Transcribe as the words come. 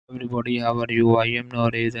Everybody, how are you? I am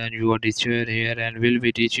Noresh and your teacher here and will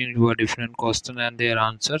be teaching you a different question and their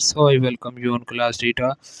answers. So I welcome you on class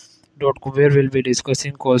data.com where we'll be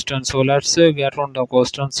discussing questions. So let's get on the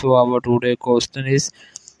question. So our today question is,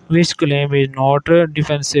 which claim is not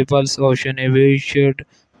defensible? Ocean we should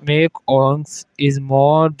make ounce is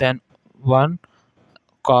more than one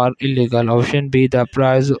car illegal. Option B, the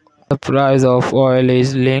price of oil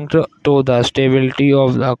is linked to the stability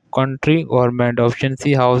of the country government. Option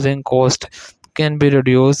C, housing cost can be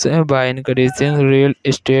reduced by increasing real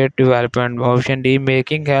estate development. Option D,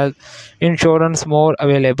 making health insurance more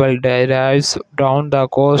available drives down the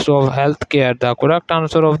cost of health care. The correct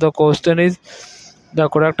answer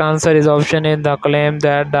is option A. The claim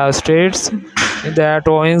that the states that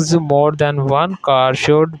owns more than one car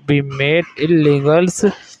should be made illegal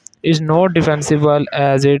is not defensible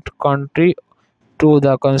as it contrary to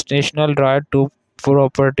the constitutional right to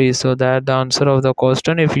property. So that the answer of the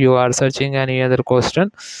question. If you are searching any other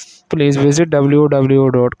question, please visit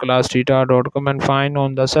www.classtheta.com and find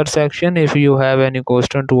on the search section. If you have any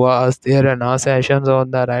question to ask, there are no sessions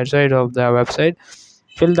on the right side of the website.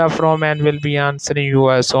 Fill the form and will be answering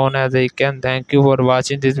you as soon as I can. Thank you for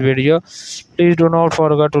watching this video. Please do not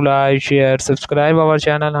forget to like, share, subscribe our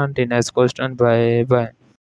channel. Until next question, bye bye.